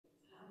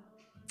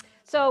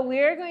So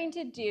we're going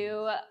to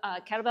do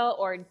kettlebell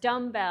or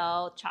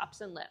dumbbell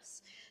chops and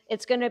lifts.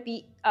 It's going to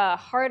be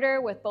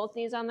harder with both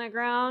knees on the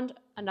ground.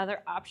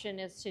 Another option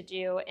is to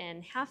do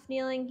in half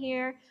kneeling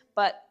here,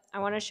 but I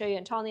want to show you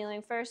in tall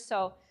kneeling first.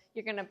 So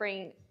you're going to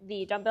bring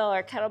the dumbbell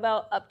or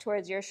kettlebell up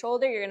towards your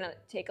shoulder. You're going to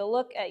take a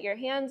look at your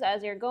hands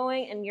as you're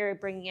going, and you're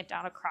bringing it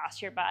down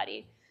across your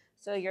body.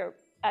 So you're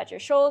at your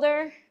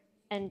shoulder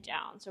and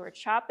down. So we're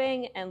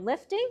chopping and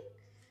lifting,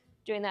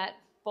 doing that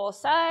both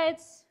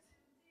sides.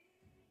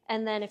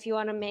 And then if you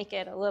want to make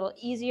it a little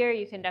easier,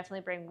 you can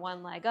definitely bring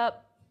one leg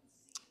up,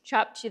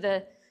 chop to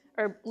the,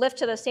 or lift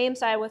to the same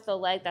side with the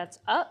leg that's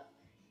up,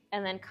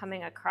 and then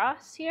coming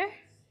across here.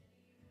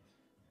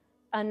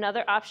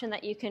 Another option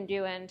that you can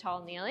do in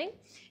tall kneeling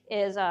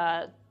is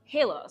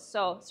halos.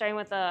 So starting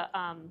with a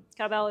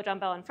kettlebell or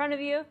dumbbell in front of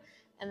you,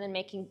 and then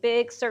making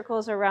big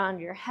circles around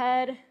your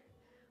head,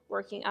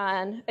 working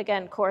on,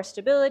 again, core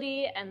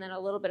stability, and then a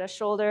little bit of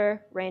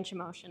shoulder range of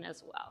motion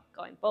as well,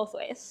 going both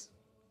ways.